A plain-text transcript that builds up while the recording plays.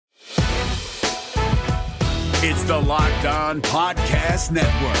It's the Locked On Podcast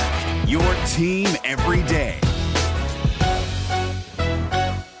Network, your team every day.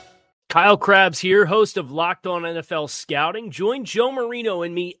 Kyle Krabs here, host of Locked On NFL Scouting. Join Joe Marino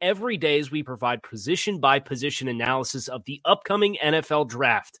and me every day as we provide position-by-position analysis of the upcoming NFL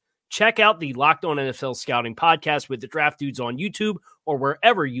Draft. Check out the Locked On NFL Scouting podcast with the Draft Dudes on YouTube or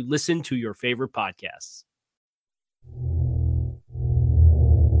wherever you listen to your favorite podcasts.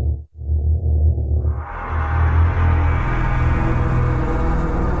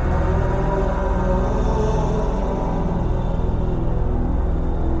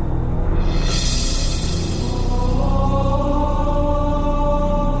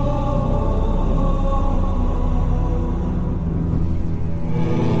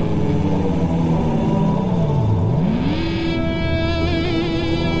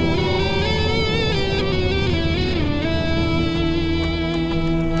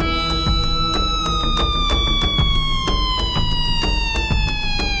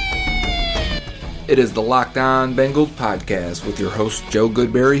 It is the Locked On Bengals podcast with your hosts Joe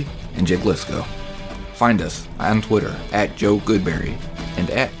Goodberry and Jake Lisco. Find us on Twitter at Joe Goodberry and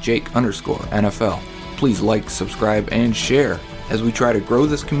at Jake_NFL. Please like, subscribe, and share as we try to grow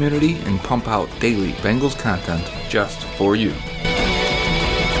this community and pump out daily Bengals content just for you.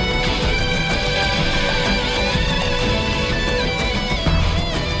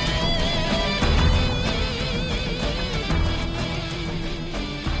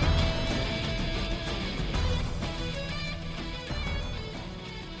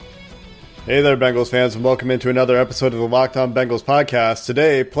 Hey there, Bengals fans, and welcome into another episode of the Locked On Bengals podcast.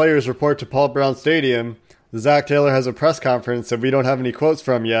 Today, players report to Paul Brown Stadium. Zach Taylor has a press conference that we don't have any quotes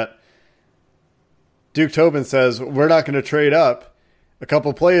from yet. Duke Tobin says, we're not going to trade up. A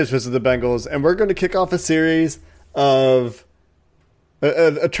couple players visit the Bengals, and we're going to kick off a series of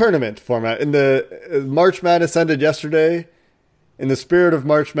a tournament format. In the March Madness ended yesterday. In the spirit of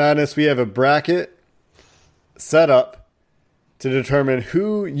March Madness, we have a bracket set up to determine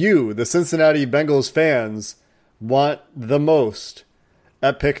who you, the Cincinnati Bengals fans, want the most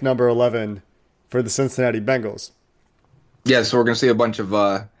at pick number 11 for the Cincinnati Bengals. Yeah, so we're going to see a bunch of,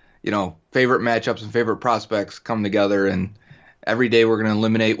 favorite matchups and favorite prospects come together, and every day we're going to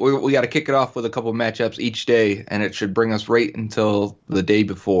eliminate. We got to kick it off with a couple matchups each day, and it should bring us right until the day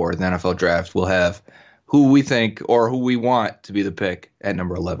before the NFL Draft. We'll have who we think or who we want to be the pick at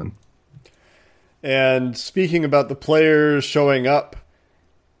number 11. And speaking about the players showing up,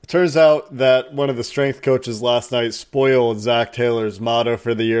 it turns out that one of the strength coaches last night spoiled Zach Taylor's motto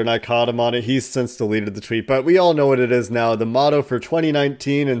for the year, and I caught him on it. He's since deleted the tweet, but we all know what it is now. The motto for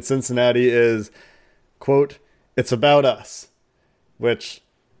 2019 in Cincinnati is, quote, "It's about us," which,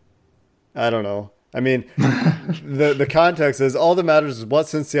 I don't know. I mean, the context is all that matters is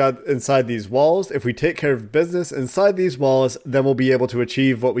what's inside these walls. If we take care of business inside these walls, then we'll be able to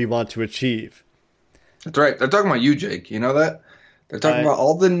achieve what we want to achieve. That's right. They're talking about you, Jake. You know that? They're talking about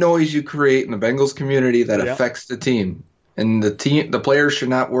all the noise you create in the Bengals community that affects the team. And the players should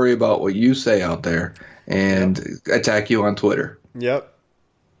not worry about what you say out there and attack you on Twitter. Yep.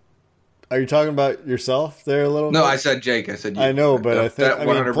 Are you talking about yourself there a little bit? No, I said Jake. I said you. I know, but I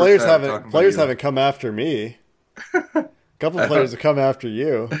think players haven't come after me. A couple players have come after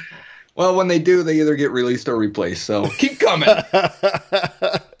you. Well, when they do, they either get released or replaced. So keep coming.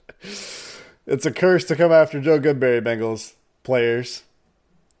 It's a curse to come after Joe Goodberry, Bengals players.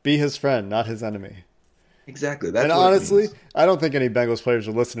 Be his friend, not his enemy. Exactly. And honestly, I don't think any Bengals players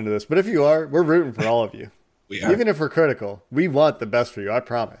are listening to this. But if you are, we're rooting for all of you. We are. Even if we're critical, we want the best for you. I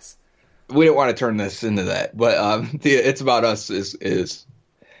promise. We don't want to turn this into that, but it's about us. It's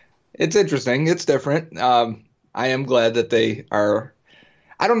interesting. It's different. I am glad that they are.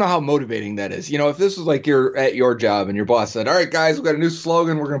 I don't know how motivating that is. You know, if this was like you're at your job and your boss said, all right, guys, we got a new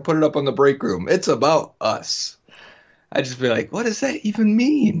slogan. We're going to put it up on the break room. It's about us. I'd just be like, what does that even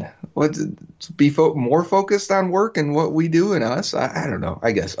mean? What, to be more focused on work and what we do and us? I don't know.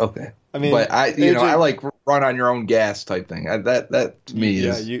 I guess. Okay. I mean, but I like run on your own gas type thing. That to me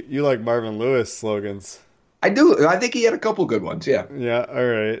is. Yeah, you like Marvin Lewis slogans. I do. I think he had a couple good ones, yeah. Yeah, all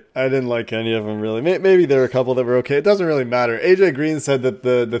right. I didn't like any of them, really. Maybe there were a couple that were okay. It doesn't really matter. AJ Green said that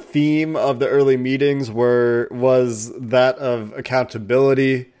the theme of the early meetings was that of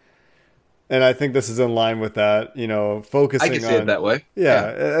accountability, and I think this is in line with that, focusing on... I can see it that way.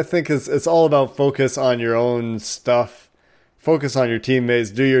 Yeah, I think it's all about focus on your own stuff, focus on your teammates,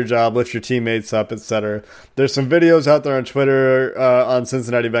 do your job, lift your teammates up, etc. There's some videos out there on Twitter, on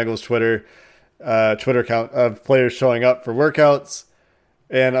Cincinnati Bengals Twitter account of players showing up for workouts,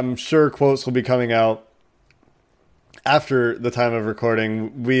 and I'm sure quotes will be coming out after the time of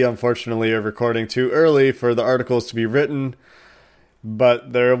recording. We unfortunately are recording too early for the articles to be written.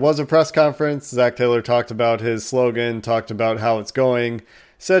 But there was a press conference. Zach Taylor talked about his slogan, talked about how it's going.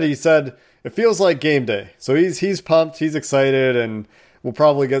 He said it feels like game day. So he's pumped, he's excited, and we'll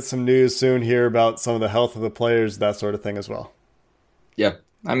probably get some news soon here about some of the health of the players, that sort of thing as well. Yeah,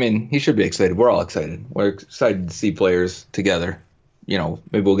 I mean, he should be excited. We're all excited. We're excited to see players together.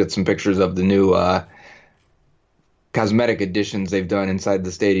 Maybe we'll get some pictures of the new cosmetic additions they've done inside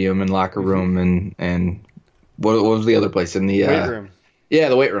the stadium and locker room and what was the other place in the weight room? Yeah,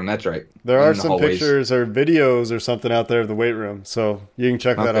 the weight room. That's right. There are some pictures or videos or something out there of the weight room, so you can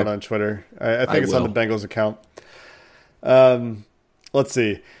check that out on Twitter. I think it's on the Bengals account. Let's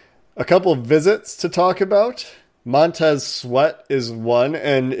see, a couple of visits to talk about. Montez Sweat is one,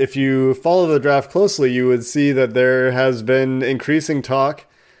 and if you follow the draft closely, you would see that there has been increasing talk.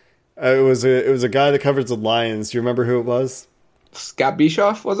 It was a guy that covers the Lions. Do you remember who it was? Scott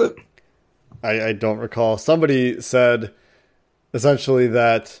Bischoff, was it? I don't recall. Somebody said essentially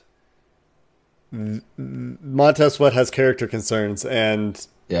that Montez Sweat has character concerns, and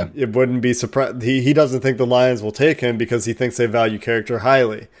it wouldn't be surprised. He doesn't think the Lions will take him because he thinks they value character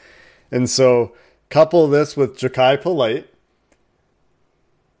highly. And so couple this with Ja'Kai Polite,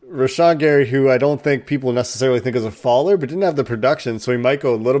 Rashawn Gary, who I don't think people necessarily think is a faller, but didn't have the production, so he might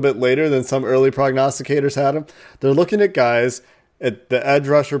go a little bit later than some early prognosticators had him. They're looking at guys at the edge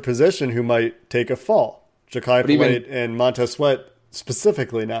rusher position who might take a fall. Ja'Kai Polite and Montez Sweat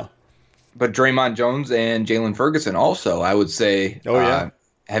specifically now. But Draymond Jones and Jalen Ferguson also, I would say,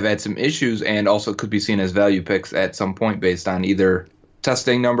 have had some issues and also could be seen as value picks at some point based on either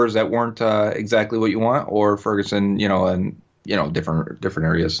testing numbers that weren't exactly what you want, or Ferguson, and different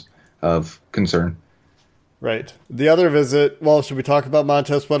areas of concern. Right. The other visit, should we talk about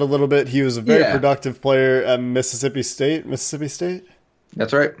Montez Sweat a little bit? He was a very productive player at Mississippi State.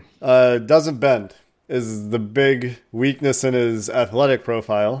 That's right. Doesn't bend is the big weakness in his athletic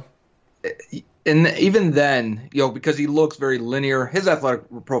profile. And even then, because he looks very linear, his athletic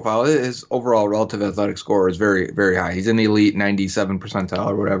profile, his overall relative athletic score is very, very high. He's in the elite 97 percentile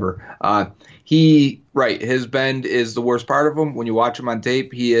or whatever. His bend is the worst part of him. When you watch him on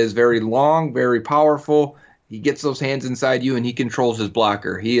tape, he is very long, very powerful. He gets those hands inside you, and he controls his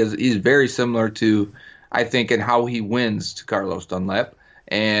blocker. He's very similar to, I think, in how he wins to Carlos Dunlap.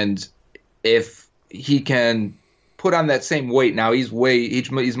 And if he can put on that same weight, now he's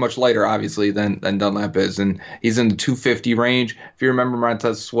much lighter, obviously, than Dunlap is, and he's in the 250 range. If you remember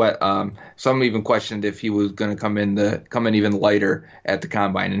Montez Sweat, some even questioned if he was going to come in even lighter at the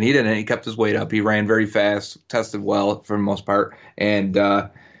combine, and he didn't. He kept his weight up. He ran very fast, tested well for the most part, and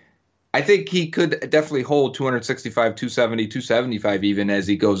I think he could definitely hold 265, 270, 275 even as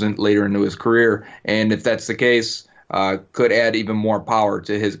he goes in later into his career, and if that's the case, could add even more power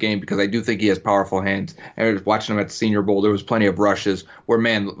to his game, because I do think he has powerful hands. And I was watching him at the Senior Bowl. There was plenty of rushes where,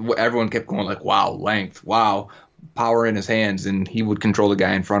 everyone kept going like, wow, length, wow, power in his hands, and he would control the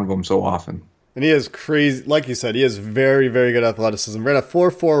guy in front of him so often. And he has crazy, like you said, he has very, very good athleticism. Ran a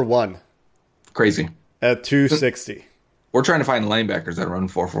 4.41. Crazy. At 260. We're trying to find linebackers that run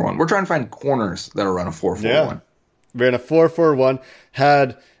 4.41. We're trying to find corners that run a 4.41. Yeah. Ran a 4.41.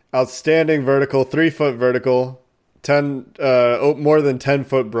 Had outstanding vertical, 3-foot vertical. More than 10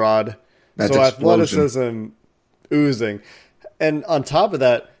 foot broad. That's so explosion. Athleticism oozing. And on top of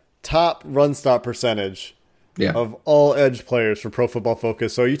that, top run stop percentage of all edge players for Pro Football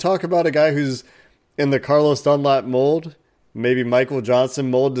Focus. So you talk about a guy who's in the Carlos Dunlap mold, maybe Michael Johnson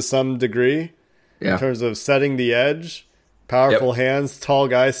mold to some degree, in terms of setting the edge, powerful hands, tall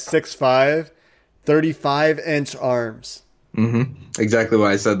guy, 6'5", 35-inch arms. Mm-hmm. Exactly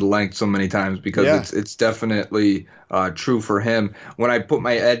why I said the length so many times, because it's definitely true for him. When I put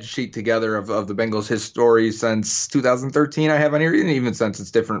my edge sheet together of the Bengals, his story since 2013 I have on here, and even since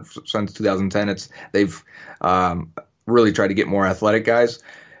it's different since 2010, they've really tried to get more athletic guys.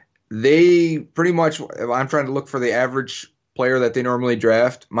 They pretty much, I'm trying to look for the average player that they normally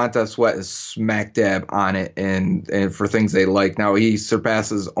draft. Montez Sweat is smack dab on it, and for things they like. Now he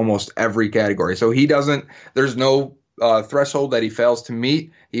surpasses almost every category, so there's no threshold that he fails to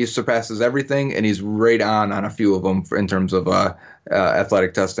meet. He surpasses everything, and he's right on a few of them in terms of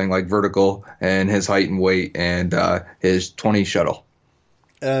athletic testing, like vertical and his height and weight and his 20 shuttle.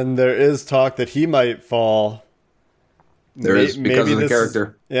 And there is talk that he might fall. There is, because of the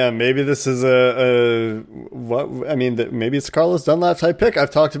character. Maybe this is maybe it's a Carlos Dunlap type pick.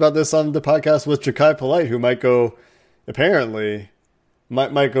 I've talked about this on the podcast with Ja'Kai Polite, who might go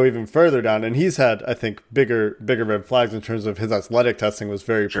even further down, and he's had, I think, bigger red flags in terms of his athletic testing was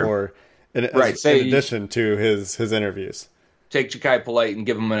very poor in addition to his interviews. Take Ja'Kai Polite and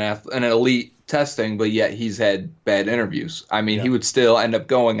give him an elite testing, but yet he's had bad interviews. I mean, he would still end up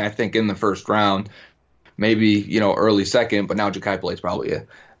going, I think, in the first round, maybe, early second, but now Ja'Kai Polite's probably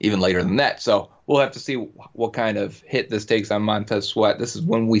even later than that. So we'll have to see what kind of hit this takes on Montez Sweat. This is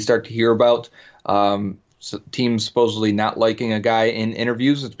when we start to hear about teams supposedly not liking a guy in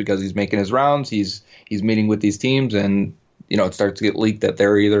interviews. It's because he's making his rounds, he's meeting with these teams, and it starts to get leaked that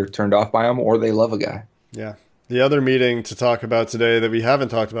they're either turned off by him or they love a guy. Yeah. The other meeting to talk about today that we haven't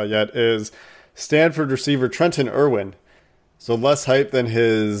talked about yet is Stanford receiver Trenton Irwin. So less hype than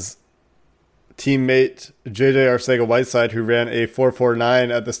his teammate J.J. Arcega-Whiteside, who ran a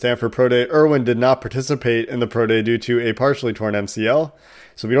 4.49 at the Stanford Pro Day. Irwin did not participate in the Pro Day due to a partially torn MCL,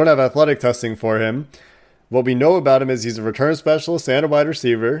 so we don't have athletic testing for him. What we know about him is he's a return specialist and a wide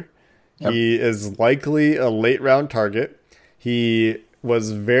receiver. Yep. He is likely a late-round target. He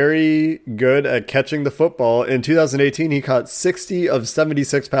was very good at catching the football. In 2018, he caught 60 of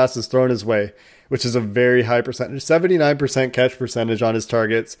 76 passes thrown his way, which is a very high percentage, 79% catch percentage on his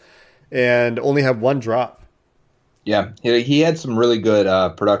targets, and only had one drop. Yeah, he had some really good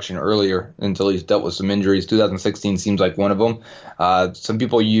production earlier until he's dealt with some injuries. 2016 seems like one of them. Some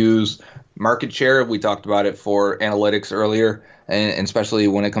people use market share. We talked about it for analytics earlier, and especially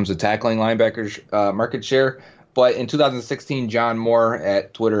when it comes to tackling linebackers, market share. But in 2016, John Moore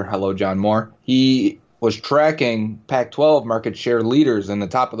at Twitter, hello John Moore, he was tracking Pac-12 market share leaders, and the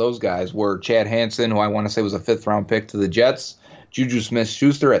top of those guys were Chad Hansen, who I want to say was a 5th-round pick to the Jets, Juju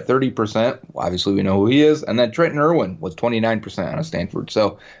Smith-Schuster at 30%, obviously we know who he is, and then Trenton Irwin was 29% out of Stanford.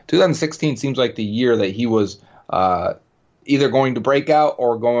 So 2016 seems like the year that he was either going to break out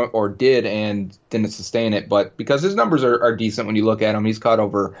or did and didn't sustain it. But because his numbers are decent when you look at him, he's caught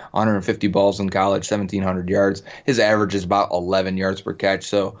over 150 balls in college, 1,700 yards. His average is about 11 yards per catch.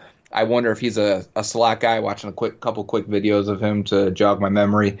 So I wonder if he's a slot guy. Watching a couple quick videos of him to jog my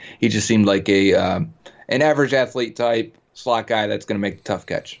memory, he just seemed like an average athlete type slot guy that's going to make the tough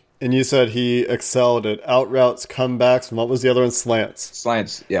catch. And you said he excelled at out routes, comebacks, and what was the other one? Slants.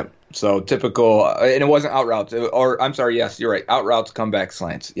 Slants, yep. So typical, and it wasn't out routes, or I'm sorry, yes, you're right, out routes, comeback,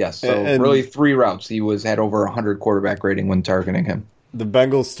 slants, yes. So and really 3 routes. He had over 100 quarterback rating when targeting him. The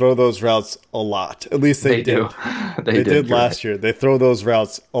Bengals throw those routes a lot. At least they did. They did last year. They throw those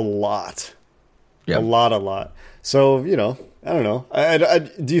routes a lot. Yep. A lot. So, I don't know.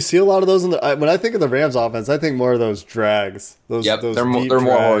 Do you see a lot of those when I think of the Rams offense? I think more of those drags. Those they're more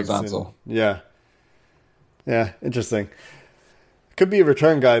horizontal. Yeah, interesting. Could be a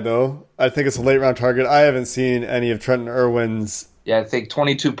return guy though. I think it's a late round target. I haven't seen any of Trenton Irwin's. Yeah, I think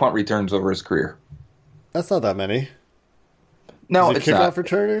 22 punt returns over his career. That's not that many. No, it's not. Kickoff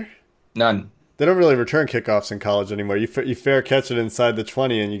returner? None. They don't really return kickoffs in college anymore. You fair catch it inside the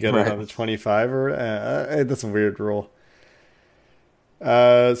 20 and you get it on the 25. That's a weird rule.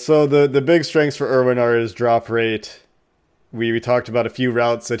 So the big strengths for Irwin are his drop rate. We talked about a few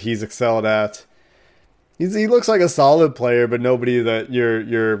routes that he's excelled at. He looks like a solid player, but nobody that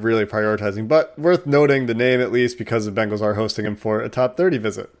you're really prioritizing. But worth noting the name at least because the Bengals are hosting him for a top 30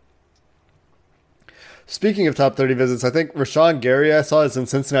 visit. Speaking of top 30 visits, I think Rashawn Gary I saw is in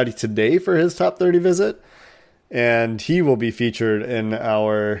Cincinnati today for his top 30 visit. And he will be featured in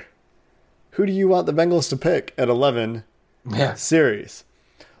our Who Do You Want the Bengals to Pick at 11 series.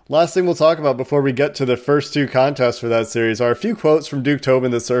 Last thing we'll talk about before we get to the first 2 contests for that series are a few quotes from Duke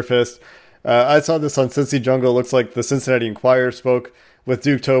Tobin that surfaced. I saw this on Cincy Jungle. It looks like the Cincinnati Enquirer spoke with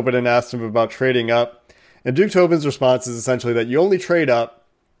Duke Tobin and asked him about trading up. And Duke Tobin's response is essentially that you only trade up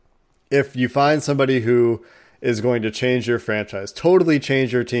if you find somebody who is going to change your franchise, totally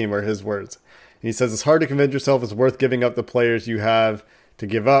change your team, are his words. And he says it's hard to convince yourself it's worth giving up the players you have to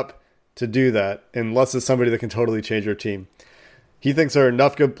give up to do that, unless it's somebody that can totally change your team. He thinks there are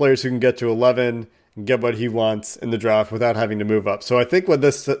enough good players who can get to 11 and get what he wants in the draft without having to move up. So I think what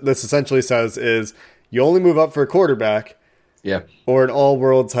this essentially says is you only move up for a quarterback, or an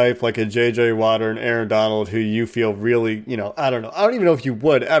all-world type like a J.J. Watt or an Aaron Donald who you feel really, I don't know. I don't even know if you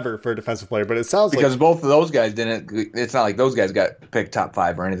would ever for a defensive player, but it sounds because both of those guys didn't. It's not like those guys got picked top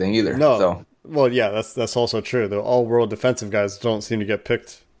 5 or anything either. No. So. Well, yeah, that's also true. The all-world defensive guys don't seem to get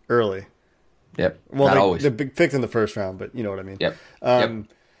picked early. Yep. Well, not always. They're picked in the first round, but you know what I mean. Yep.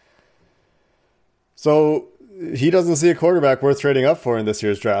 So he doesn't see a quarterback worth trading up for in this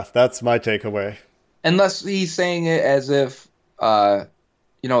year's draft. That's my takeaway. Unless he's saying it as if, it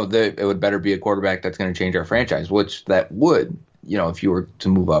would better be a quarterback that's going to change our franchise, which that would, if you were to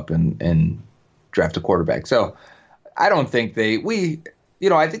move up and draft a quarterback. So I don't think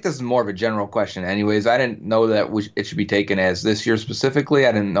I think this is more of a general question anyways. I didn't know that it should be taken as this year specifically.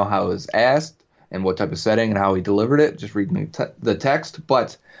 I didn't know how it was asked and what type of setting and how he delivered it, just reading the text.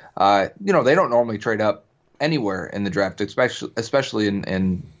 But, they don't normally trade up anywhere in the draft, especially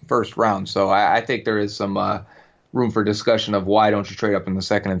in first round. So I think there is some room for discussion of why don't you trade up in the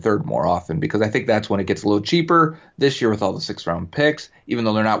second and third more often, because I think that's when it gets a little cheaper this year with all the 6th-round picks, even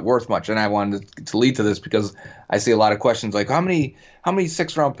though they're not worth much. And I wanted to lead to this because I see a lot of questions like, how many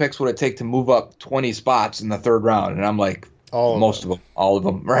 6th-round picks would it take to move up 20 spots in the third round? And I'm like, most of them, all of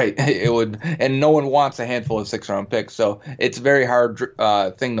them, right? It would, and no one wants a handful of 6th-round picks, so it's a very hard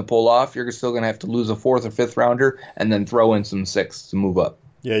thing to pull off. You're still going to have to lose a 4th or 5th rounder and then throw in some 6th to move up.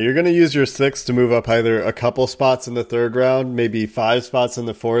 Yeah, you're going to use your 6 to move up either a couple spots in the 3rd round, maybe 5 spots in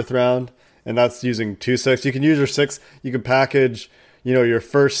the 4th round, and that's using 2 6. You can use your 6. You can package, your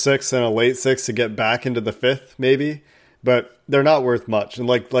first 6 and a late 6 to get back into the 5th, maybe, but they're not worth much. And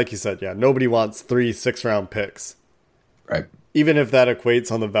like you said, yeah, nobody wants 3 6-round picks. Right. Even if that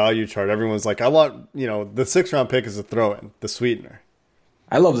equates on the value chart, everyone's like, I want, the 6th-round pick is a throw-in, the sweetener.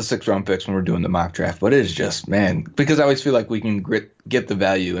 I love the 6th-round picks when we're doing the mock draft, but it is just, man, because I always feel like we can get the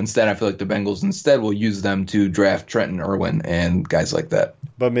value. Instead, I feel like the Bengals will use them to draft Trenton Irwin and guys like that.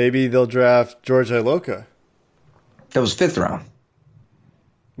 But maybe they'll draft George Iloka. That was 5th round.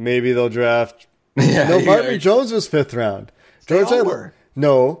 Maybe they'll draft... Marvin Jones was 5th round. George Iloka.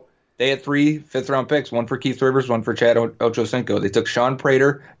 No. They had 3 5th-round picks, one for Keith Rivers, one for Chad Ochocinco. They took Sean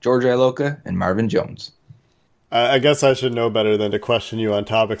Prater, George Iloka, and Marvin Jones. I guess I should know better than to question you on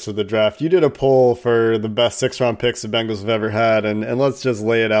topics of the draft. You did a poll for the best 6th-round picks the Bengals have ever had, and let's just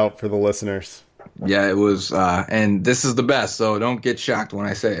lay it out for the listeners. Yeah, it was, and this is the best, so don't get shocked when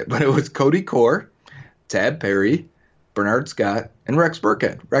I say it, but it was Cody Core, Tab Perry, Bernard Scott, and Rex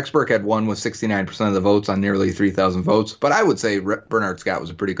Burkhead. Rex Burkhead won with 69% of the votes on nearly 3,000 votes, but I would say Bernard Scott was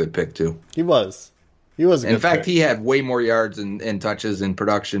a pretty good pick, too. He was. He was a good In fact, pick. He had way more yards and touches in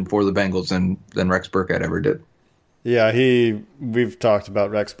production for the Bengals than Rex Burkhead ever did. Yeah, we've talked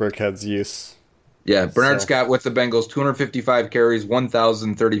about Rex Burkhead's use. Yeah, Bernard Scott with the Bengals, 255 carries,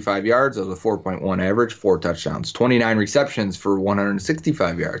 1,035 yards. That was a 4.1 average, 4 touchdowns, 29 receptions for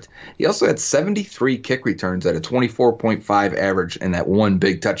 165 yards. He also had 73 kick returns at a 24.5 average and that one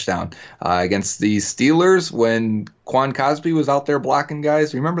big touchdown against the Steelers when Quan Cosby was out there blocking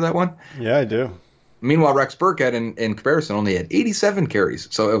guys. Remember that one? Yeah, I do. Meanwhile, Rex Burkhead, in comparison, only had 87 carries.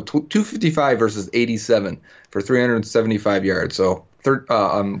 So 255 versus 87 for 375 yards. So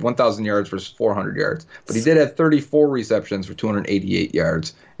 1,000 yards versus 400 yards. But he did have 34 receptions for 288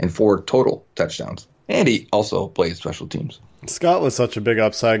 yards and 4 total touchdowns. And he also played special teams. Scott was such a big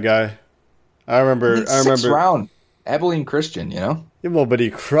upside guy. I remember 6th round, Abilene Christian, Yeah, well, but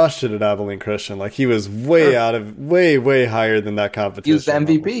he crushed it at Abilene Christian. Like he was way higher than that competition. He was the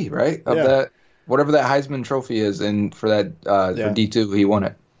MVP, right? Of that. Whatever that Heisman Trophy is, and for that for D2, he won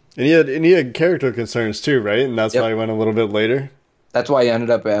it. And he had character concerns too, right? And that's why he went a little bit later. That's why he ended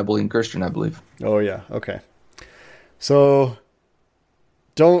up at Abilene Christian, I believe. Oh yeah, okay. So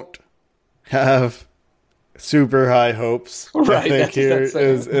don't have super high hopes. Right. I think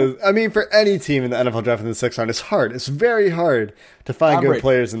is I mean, for any team in the NFL draft in the 6th round, it's hard. It's very hard to find good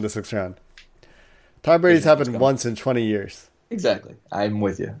players in the 6th round. Tom Brady's happened once in 20 years. Exactly. I'm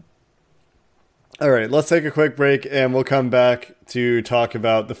with you. All right, let's take a quick break, and we'll come back to talk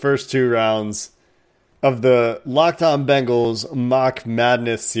about the first 2 rounds of the Locked On Bengals Mock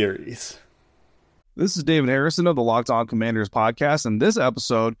Madness series. This is David Harrison of the Locked On Commanders podcast, and this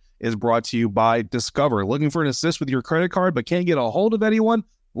episode is brought to you by Discover. Looking for an assist with your credit card but can't get a hold of anyone?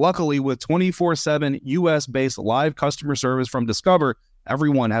 Luckily, with 24/7 U.S.-based live customer service from Discover,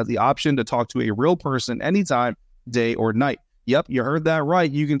 everyone has the option to talk to a real person anytime, day or night. Yep, you heard that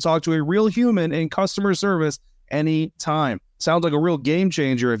right. You can talk to a real human in customer service anytime. Sounds like a real game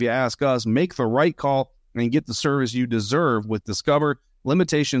changer if you ask us. Make the right call and get the service you deserve with Discover.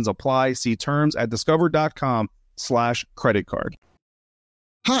 Limitations apply. See terms at discover.com/creditcard.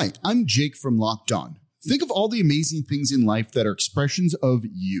 Hi, I'm Jake from Locked On. Think of all the amazing things in life that are expressions of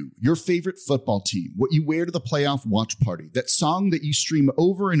you, your favorite football team, what you wear to the playoff watch party, that song that you stream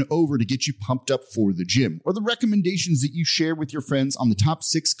over and over to get you pumped up for the gym, or the recommendations that you share with your friends on the top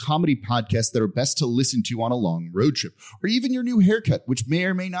 6 comedy podcasts that are best to listen to on a long road trip, or even your new haircut, which may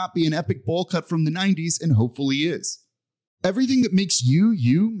or may not be an epic bowl cut from the 90s and hopefully is. Everything that makes you,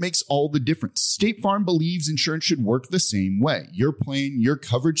 you makes all the difference. State Farm believes insurance should work the same way. Your plan, your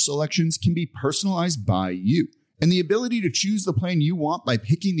coverage selections can be personalized by you. And the ability to choose the plan you want by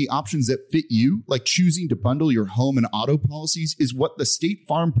picking the options that fit you, like choosing to bundle your home and auto policies, is what the State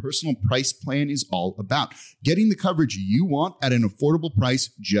Farm Personal Price Plan is all about. Getting the coverage you want at an affordable price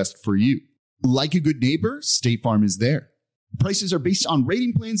just for you. Like a good neighbor, State Farm is there. Prices are based on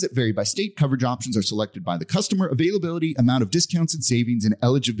rating plans that vary by state. Coverage options are selected by the customer. Availability, amount of discounts and savings, and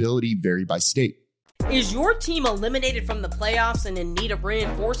eligibility vary by state. Is your team eliminated from the playoffs and in need of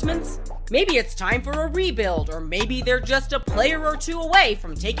reinforcements? Maybe it's time for a rebuild, or maybe they're just a player or two away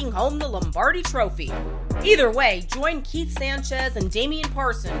from taking home the Lombardi Trophy. Either way, join Keith Sanchez and Damian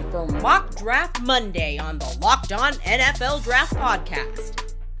Parson for Mock Draft Monday on the Locked On NFL Draft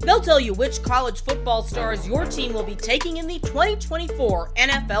Podcast. They'll tell you which college football stars your team will be taking in the 2024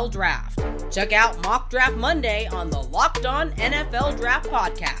 NFL Draft. Check out Mock Draft Monday on the Locked On NFL Draft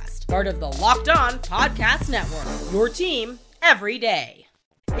Podcast, part of the Locked On Podcast Network, your team every day.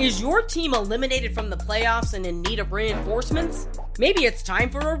 Is your team eliminated from the playoffs and in need of reinforcements? Maybe it's time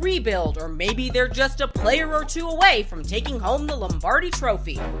for a rebuild, or maybe they're just a player or two away from taking home the Lombardi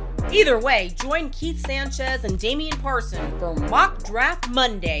Trophy. Either way, join Keith Sanchez and Damian Parson for Mock Draft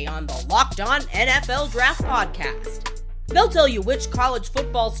Monday on the Locked On NFL Draft Podcast. They'll tell you which college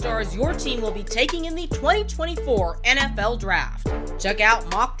football stars your team will be taking in the 2024 NFL Draft. Check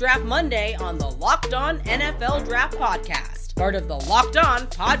out Mock Draft Monday on the Locked On NFL Draft Podcast, part of the Locked On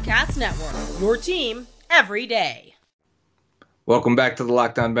Podcast Network, your team every day. Welcome back to the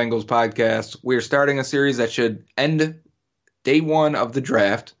Locked On Bengals podcast. We're starting a series that should end day one of the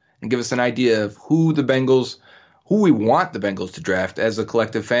draft and give us an idea of who we want the Bengals to draft as a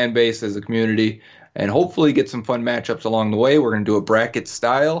collective fan base, as a community, and hopefully get some fun matchups along the way. We're going to do a bracket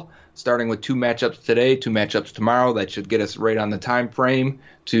style, starting with 2 matchups today, 2 matchups tomorrow. That should get us right on the time frame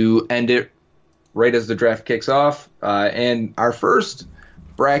to end it right as the draft kicks off. And our first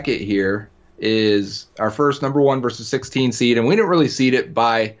bracket here is our first number 1 versus 16 seed, and we didn't really seed it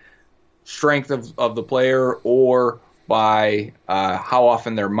by strength of the player or by how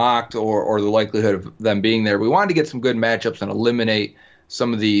often they're mocked or the likelihood of them being there. We wanted to get some good matchups and eliminate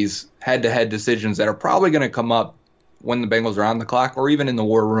some of these head-to-head decisions that are probably going to come up when the Bengals are on the clock or even in the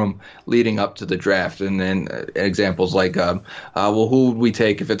war room leading up to the draft. And then examples like, well, who would we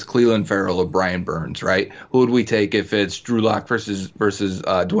take if it's Cleveland Farrell or Brian Burns, right? Who would we take if it's Drew Lock versus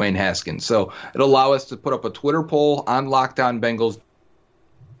Dwayne Haskins? So it'll allow us to put up a Twitter poll on Locked On Bengals.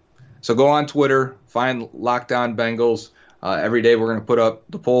 So go on Twitter, find Locked On Bengals. Every day we're going to put up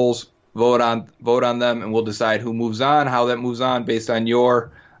the polls, vote on them, and we'll decide who moves on, how that moves on based on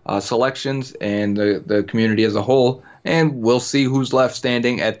your selections and the community as a whole. And we'll see who's left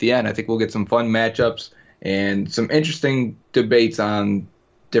standing at the end. I think we'll get some fun matchups and some interesting debates on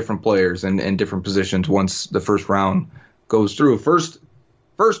different players and different positions once the first round goes through. First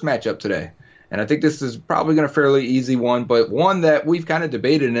matchup today. And I think this is probably going to be a fairly easy one, but one that we've kind of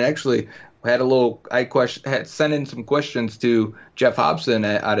debated and actually had had sent in some questions to Jeff Hobson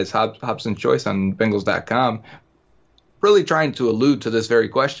at his Hobson Choice on Bengals.com, really trying to allude to this very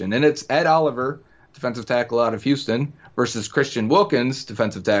question. And it's Ed Oliver, defensive tackle out of Houston, versus Christian Wilkins,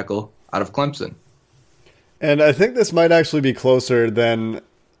 defensive tackle out of Clemson. And I think this might actually be closer than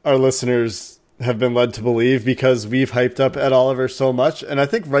our listeners have been led to believe because we've hyped up Ed Oliver so much, and I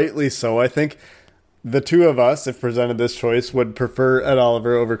think rightly so. I think the two of us, if presented this choice, would prefer Ed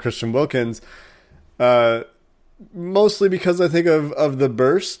Oliver over Christian Wilkins, mostly because I think of the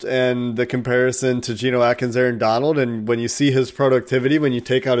burst and the comparison to Geno Atkins, Aaron Donald, and when you see his productivity, when you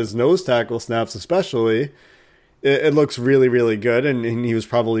take out his nose tackle snaps especially, it looks really, really good, and he was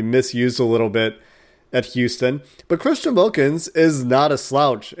probably misused a little bit at Houston. But Christian Wilkins is not a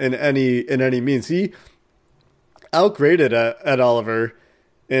slouch in any means. He outgraded Ed Oliver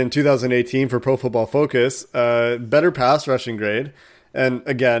in 2018 for Pro Football Focus, better pass rushing grade. And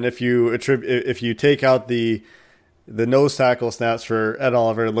again, if you take out the nose tackle snaps for Ed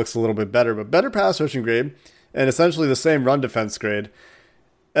Oliver, it looks a little bit better, but better pass rushing grade and essentially the same run defense grade.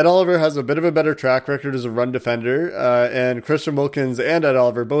 Ed Oliver has a bit of a better track record as a run defender, and Christian Wilkins and Ed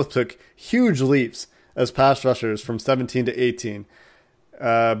Oliver both took huge leaps as pass rushers from 17 to 18.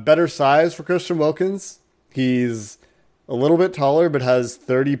 Better size for Christian Wilkins. He's a little bit taller, but has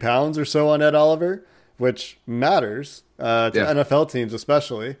 30 pounds or so on Ed Oliver, which matters to NFL teams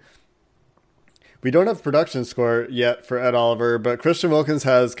especially. We don't have production score yet for Ed Oliver, but Christian Wilkins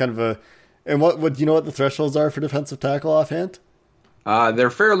has kind of a... And what do you know what the thresholds are for defensive tackle offhand? They're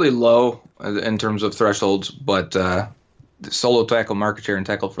fairly low in terms of thresholds, but solo tackle market share and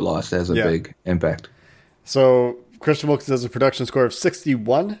tackle for loss has a big impact. So Christian Wilkins has a production score of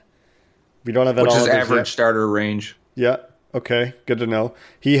 61. We don't have Ed Oliver's, which is average yet. Starter range. Yeah. Okay, good to know.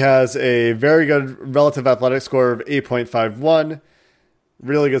 He has a very good relative athletic score of 8.51.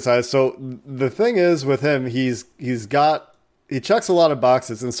 Really good size. So the thing is with him, he checks a lot of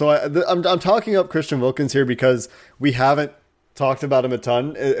boxes. And so I'm talking up Christian Wilkins here because we haven't talked about him a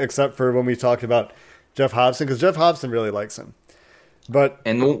ton, except for when we talked about Jeff Hobson, because Jeff Hobson really likes him.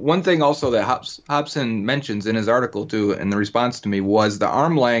 And one thing also that Hobson mentions in his article too, in the response to me, was the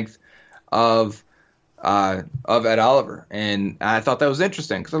arm length of Ed Oliver, and I thought that was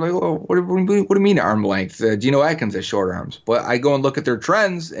interesting because I'm like, well, what do you mean arm length? Geno Atkins has short arms, but I go and look at their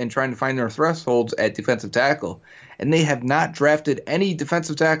trends and trying to find their thresholds at defensive tackle, and they have not drafted any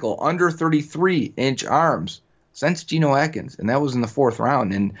defensive tackle under 33-inch arms since Geno Atkins, and that was in the 4th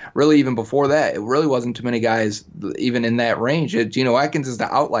round. And really, even before that, it really wasn't too many guys even in that range. Geno Atkins is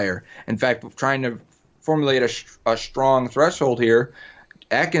the outlier. In fact, trying to formulate a strong threshold here,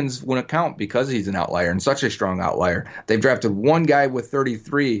 Atkins wouldn't count because he's an outlier and such a strong outlier. They've drafted one guy with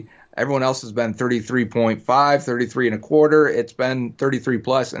 33. Everyone else has been 33.5, 33 and a quarter. It's been 33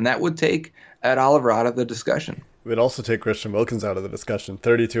 plus, and that would take Ed Oliver out of the discussion. It would also take Christian Wilkins out of the discussion,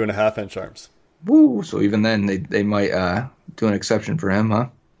 32.5-inch arms. Woo! So even then, they might do an exception for him, huh?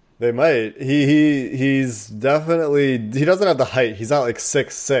 They might. He's definitely, he doesn't have the height. He's not like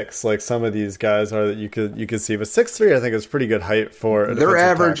 6'6" like some of these guys are that you could see. But 6'3" I think is pretty good height for a their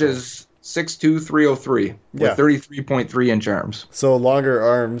average tackle. Is 6'2", 303 with 33.3-inch arms. So longer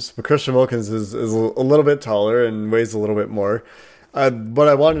arms. But Christian Wilkins is a little bit taller and weighs a little bit more. What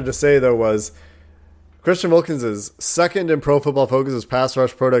I wanted to say though was, Christian Wilkins is second in Pro Football Focus's pass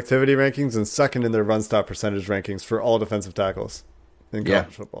rush productivity rankings and second in their run stop percentage rankings for all defensive tackles in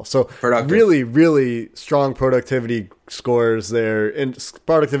college football. So really, really strong productivity scores there, and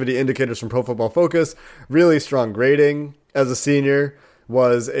productivity indicators from Pro Football Focus. Really strong grading as a senior.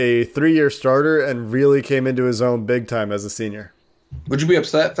 Was a 3-year starter and really came into his own big time as a senior. Would you be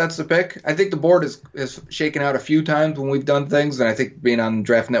upset if that's the pick? I think the board is shaken out a few times when we've done things, and I think being on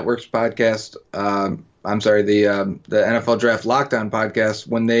Draft Network's podcast, the NFL Draft Lockdown podcast,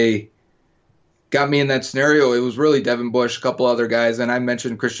 when they got me in that scenario, it was really Devin Bush, a couple other guys, and I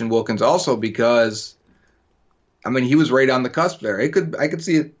mentioned Christian Wilkins also because, I mean, he was right on the cusp there. I could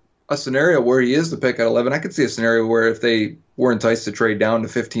see a scenario where he is the pick at 11. I could see a scenario where if they were enticed to trade down to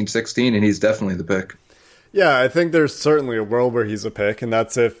 15, 16, and he's definitely the pick. Yeah, I think there's certainly a world where he's a pick, and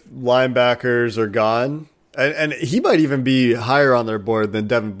that's if linebackers are gone. And he might even be higher on their board than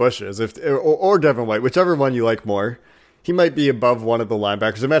Devin Bush is, or Devin White, whichever one you like more. He might be above one of the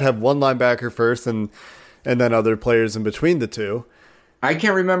linebackers. They might have one linebacker first and then other players in between the two. I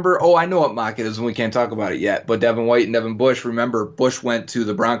can't remember. Oh, I know what mock it is, and we can't talk about it yet. But Devin White and Devin Bush, remember, Bush went to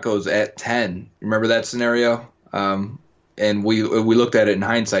the Broncos at 10. Remember that scenario? And we looked at it in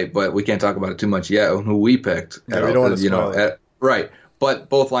hindsight, but we can't talk about it too much yet on who we picked. Yeah, we don't want to spoil it. Right. But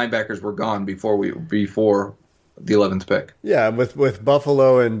both linebackers were gone before the 11th pick. Yeah, with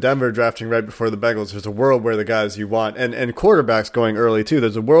Buffalo and Denver drafting right before the Bengals, there's a world where the guys you want, and quarterbacks going early too.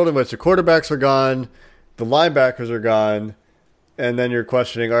 There's a world in which the quarterbacks are gone, the linebackers are gone, and then you're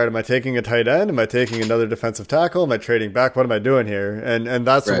questioning, all right, am I taking a tight end? Am I taking another defensive tackle? Am I trading back? What am I doing here? And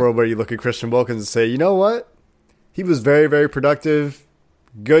that's the world where you look at Christian Wilkins and say, you know what? He was very, very productive,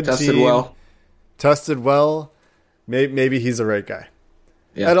 good team. Tested well. Maybe he's the right guy.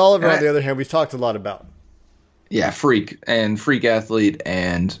 Yeah. And Oliver, on the other hand, we've talked a lot about. Yeah, freak athlete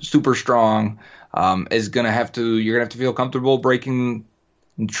and super strong. You're gonna have to feel comfortable breaking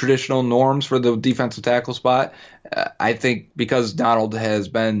traditional norms for the defensive tackle spot. I think because Donald has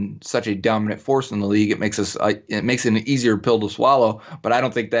been such a dominant force in the league, it makes it an easier pill to swallow. But I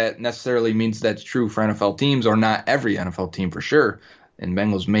don't think that necessarily means that's true for NFL teams, or not every NFL team for sure. And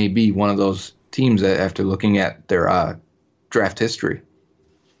Bengals may be one of those teams that, after looking at their draft history.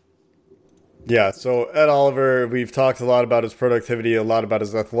 Yeah, so Ed Oliver, we've talked a lot about his productivity, a lot about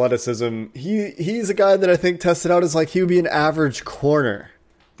his athleticism. He's a guy that I think tested out as like he would be an average corner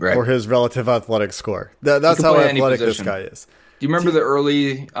for his relative athletic score. That's how athletic this guy is. Do you remember the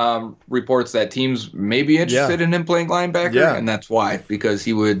early reports that teams may be interested in him playing linebacker? Yeah. And that's why, because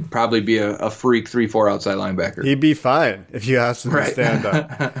he would probably be a freak 3-4 outside linebacker. He'd be fine if you asked him to stand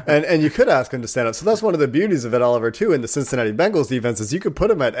up. And you could ask him to stand up. So that's one of the beauties of Ed Oliver, too, in the Cincinnati Bengals defense, is you could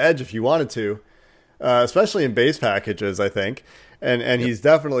put him at edge if you wanted to, especially in base packages, I think. And he's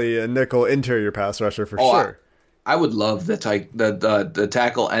definitely a nickel interior pass rusher for sure. I would love the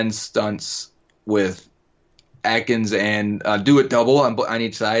tackle end stunts with Atkins and do it double on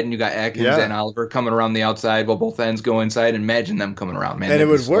each side, and you got Atkins and Oliver coming around the outside while both ends go inside. Imagine them coming around, man. And it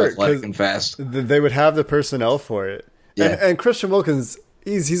would work and fast. They would have the personnel for it. Yeah. And Christian Wilkins,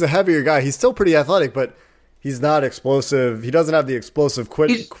 he's a heavier guy. He's still pretty athletic, but he's not explosive. He doesn't have the explosive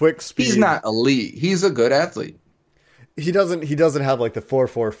quick speed. He's not elite. He's a good athlete. He doesn't have like the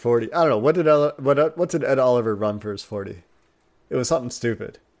 4.4 40. I don't know. What did Ed Oliver run for his 40? It was something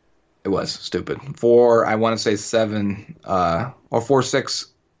stupid. It was stupid. I want to say 7 or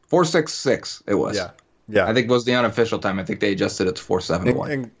 4.66. It was. Yeah. I think it was the unofficial time. I think they adjusted it to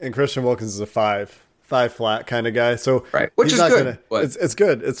 4.71. And Christian Wilkins is a 5 flat kind of guy. So right, which is good. It's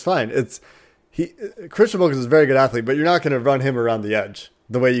good. It's fine. Christian Wilkins is a very good athlete, but you're not going to run him around the edge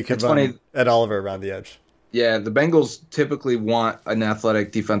the way you can run Ed Oliver around the edge. Yeah, the Bengals typically want an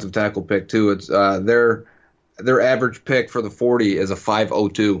athletic defensive tackle pick too. It's their average pick for the 40 is a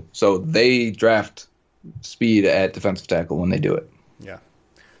 5.02, so they draft speed at defensive tackle when they do it. Yeah.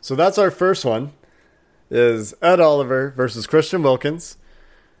 So that's our first one, is Ed Oliver versus Christian Wilkins.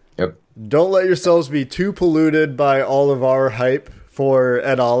 Yep. Don't let yourselves be too polluted by all of our hype for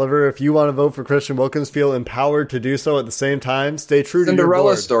Ed Oliver. If you want to vote for Christian Wilkins, feel empowered to do so at the same time. Stay true to your board.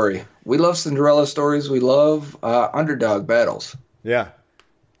 Cinderella story. We love Cinderella stories. We love underdog battles. Yeah.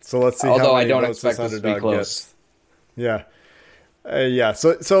 So let's see. Although how I many don't votes expect this this to be underdog close. gets. Yeah. Yeah.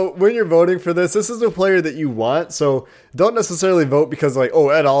 So when you're voting for this is a player that you want. So don't necessarily vote because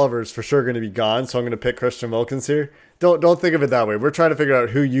Ed Oliver is for sure going to be gone, so I'm going to pick Christian Wilkins here. Don't think of it that way. We're trying to figure out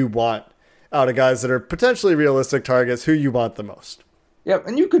who you want out of guys that are potentially realistic targets, who you want the most. Yep,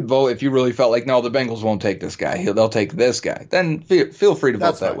 and you could vote if you really felt like, no, the Bengals won't take this guy. They'll take this guy. Then feel free to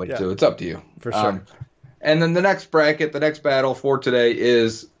vote that way, too. It's up to you. For sure. And then the next bracket, the next battle for today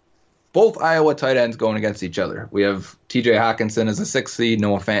is both Iowa tight ends going against each other. We have TJ Hawkinson as a 6th seed,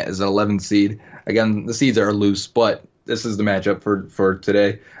 Noah Fant as an 11th seed. Again, the seeds are loose, but this is the matchup for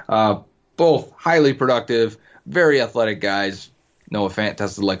today. Both highly productive, very athletic guys. Noah Fant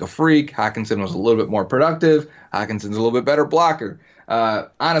tested like a freak. Hawkinson was a little bit more productive. Hawkinson's a little bit better blocker.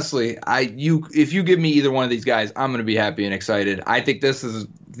 Honestly, if you give me either one of these guys, I'm going to be happy and excited. I think this is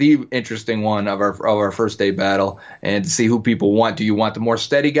the interesting one of our first day battle, and to see who people want. Do you want the more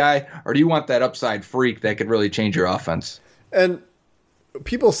steady guy, or do you want that upside freak that could really change your offense? And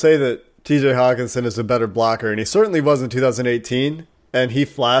people say that TJ Hawkinson is a better blocker, and he certainly was in 2018. And he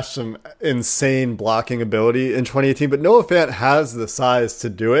flashed some insane blocking ability in 2018. But Noah Fant has the size to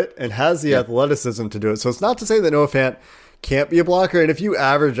do it and has the athleticism to do it. So it's not to say that Noah Fant can't be a blocker. And if you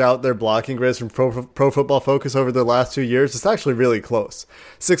average out their blocking grades from Pro Football Focus over the last 2 years, it's actually really close.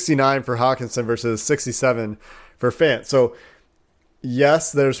 69 for Hawkinson versus 67 for Fant. So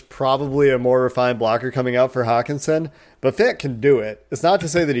yes, there's probably a more refined blocker coming out for Hawkinson, but Fant can do it. It's not to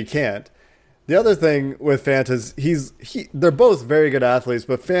say that he can't. The other thing with Fant is they're both very good athletes,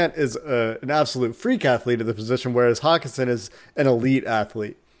 but Fant is an absolute freak athlete at the position, whereas Hawkinson is an elite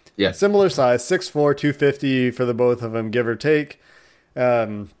athlete. Yeah. Similar size, 6'4", 250 for the both of them, give or take.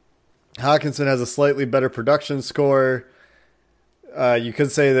 Hawkinson has a slightly better production score. You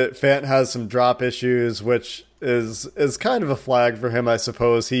could say that Fant has some drop issues, which is kind of a flag for him, I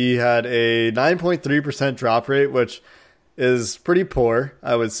suppose. He had a 9.3% drop rate, which is pretty poor,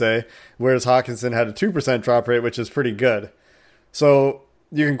 I would say, whereas Hawkinson had a 2% drop rate, which is pretty good. So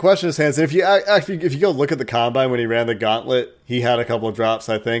you can question his hands. And if you go look at the combine when he ran the gauntlet, he had a couple of drops,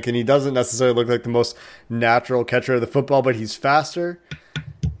 I think, and he doesn't necessarily look like the most natural catcher of the football, but he's faster.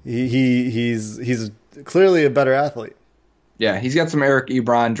 He's clearly a better athlete. Yeah, he's got some Eric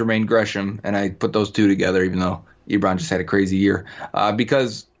Ebron, Jermaine Gresham, and I put those two together, even though Ebron just had a crazy year,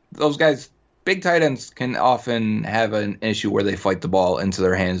 because those guys, big tight ends, can often have an issue where they fight the ball into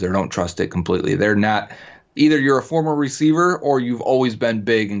their hands or don't trust it completely. They're not – either you're a former receiver or you've always been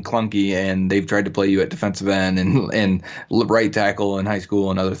big and clunky and they've tried to play you at defensive end and right tackle in high school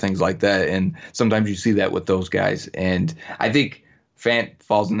and other things like that. And sometimes you see that with those guys. And I think Fant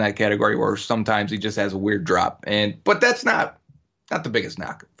falls in that category where sometimes he just has a weird drop. But that's not the biggest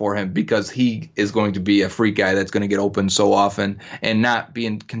knock for him, because he is going to be a freak guy that's going to get open so often and not be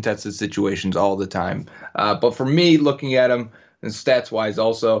in contested situations all the time. But for me, looking at him, and stats-wise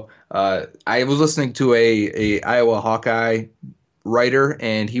also, I was listening to a Iowa Hawkeye writer,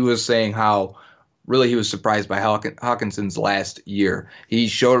 and he was saying how really he was surprised by Hawkinson's last year. He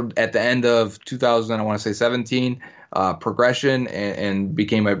showed at the end of 2017 progression and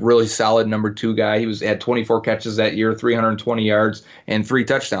became a really solid number 2 guy. He had 24 catches that year, 320 yards, and 3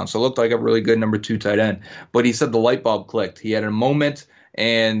 touchdowns. So it looked like a really good number 2 tight end. But he said the light bulb clicked. He had a moment,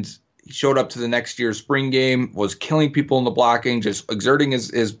 and He showed up to the next year's spring game, was killing people in the blocking, just exerting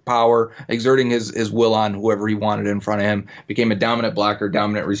his power, exerting his will on whoever he wanted in front of him, became a dominant blocker,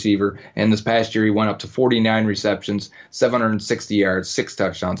 dominant receiver. And this past year, he went up to 49 receptions, 760 yards, 6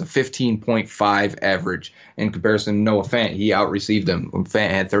 touchdowns, a 15.5 average. In comparison to Noah Fant, he out-received him. Fant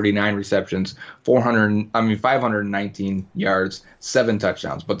had 39 receptions, 519 yards, 7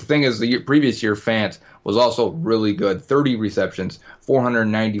 touchdowns. But the thing is, the previous year, Fant was also really good. 30 receptions,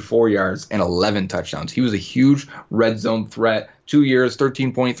 494 yards, and 11 touchdowns. He was a huge red zone threat. 2 years,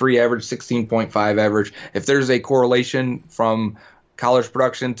 13.3 average, 16.5 average. If there's a correlation from college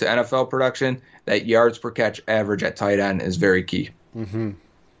production to NFL production, that yards per catch average at tight end is very key. Mm-hmm.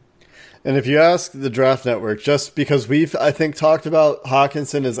 And if you ask the Draft Network, just because we've, I think, talked about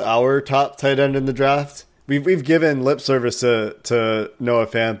Hawkinson as our top tight end in the draft, we've given lip service to Noah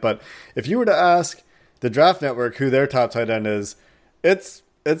Fant, but if you were to ask the Draft Network who their top tight end is, it's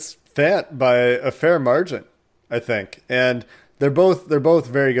Fant by a fair margin, I think. And they're both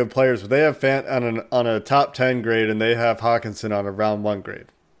very good players, but they have Fant on a top 10 grade, and they have Hawkinson on a round 1 grade.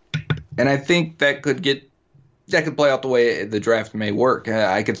 And I think that could play out the way the draft may work.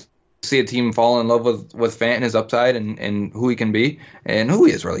 I could see a team fall in love with Fant and his upside and who he can be and who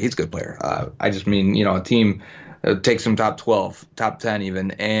he is, really. He's a good player. I just mean, a team takes him top 12, top 10 even,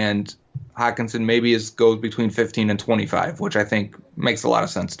 and Hawkinson maybe goes between 15 and 25, which I think makes a lot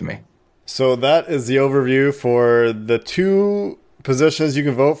of sense to me. So that is the overview for the 2 positions you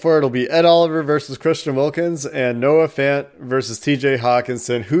can vote for. It'll be Ed Oliver versus Christian Wilkins and Noah Fant versus TJ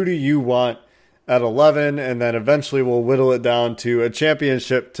Hawkinson. Who do you want at 11? And then eventually we'll whittle it down to a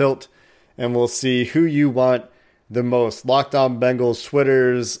championship tilt, and we'll see who you want the most. Locked On Bengals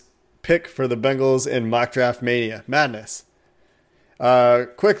Twitter's pick for the Bengals in Mock Draft Mania. Madness.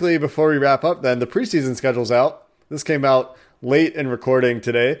 Quickly, before we wrap up then, the preseason schedule's out. This came out late in recording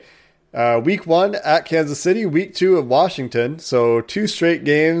today. Week 1 at Kansas City, week 2 at Washington. So 2 straight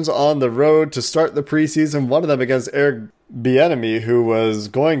games on the road to start the preseason. One of them against Eric Bieniemy, who was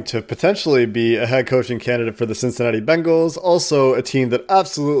going to potentially be a head coaching candidate for the Cincinnati Bengals. Also a team that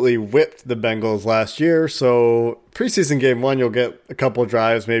absolutely whipped the Bengals last year. So preseason game 1, you'll get a couple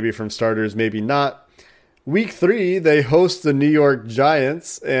drives, maybe from starters, maybe not. Week 3, they host the New York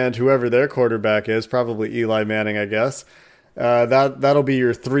Giants and whoever their quarterback is, probably Eli Manning, I guess. That'll be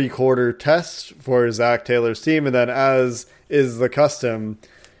your 3-quarter test for Zach Taylor's team. And then, as is the custom,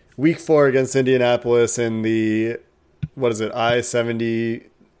 week 4 against Indianapolis in the,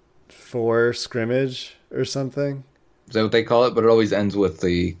 I-74 scrimmage or something? Is that what they call it? But it always ends with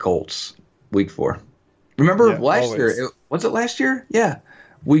the Colts, week 4. Remember last year? Was it last year? Yeah.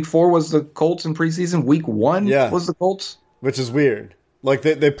 Week 4 was the Colts in preseason. Week 1 was the Colts. Which is weird. Like,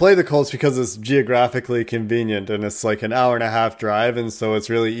 they play the Colts because it's geographically convenient, and it's like an hour-and-a-half drive, and so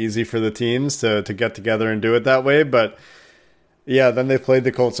it's really easy for the teams to get together and do it that way. But, yeah, then they played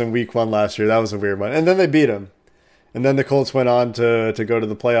the Colts in week 1 last year. That was a weird one. And then they beat them. And then the Colts went on to go to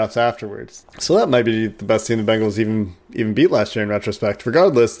the playoffs afterwards. So that might be the best team the Bengals even beat last year in retrospect.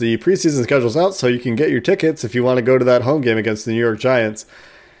 Regardless, the preseason schedule's out, so you can get your tickets if you want to go to that home game against the New York Giants.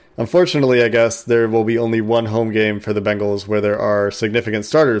 Unfortunately, I guess there will be only one home game for the Bengals where there are significant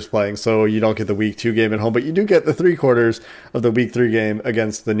starters playing, so you don't get the Week 2 game at home, but you do get the 3/4 of the Week 3 game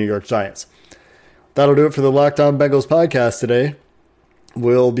against the New York Giants. That'll do it for the Locked On Bengals podcast today.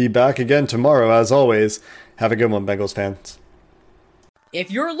 We'll be back again tomorrow, as always. Have a good one, Bengals fans. If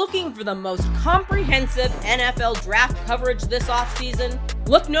you're looking for the most comprehensive NFL draft coverage this offseason,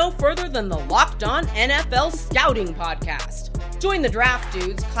 look no further than the Locked On NFL Scouting Podcast. Join the draft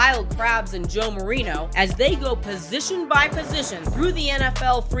dudes, Kyle Krabs and Joe Marino, as they go position by position through the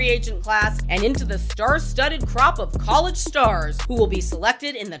NFL free agent class and into the star-studded crop of college stars who will be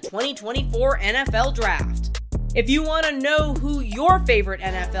selected in the 2024 NFL Draft. If you want to know who your favorite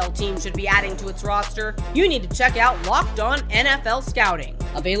NFL team should be adding to its roster, you need to check out Locked On NFL Scouting,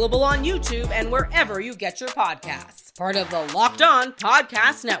 available on YouTube and wherever you get your podcasts. Part of the Locked On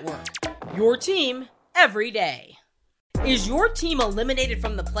Podcast Network, your team every day. Is your team eliminated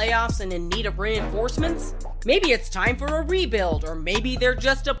from the playoffs and in need of reinforcements? Maybe it's time for a rebuild, or maybe they're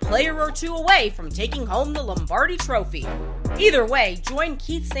just a player or two away from taking home the Lombardi Trophy. Either way, join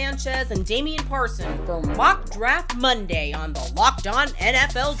Keith Sanchez and Damian Parson for Mock Draft Monday on the Locked On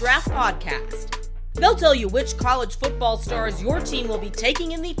NFL Draft Podcast. They'll tell you which college football stars your team will be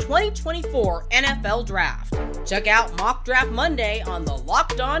taking in the 2024 NFL Draft. Check out Mock Draft Monday on the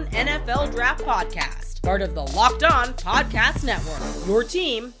Locked On NFL Draft Podcast, part of the Locked On Podcast Network, your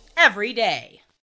team every day.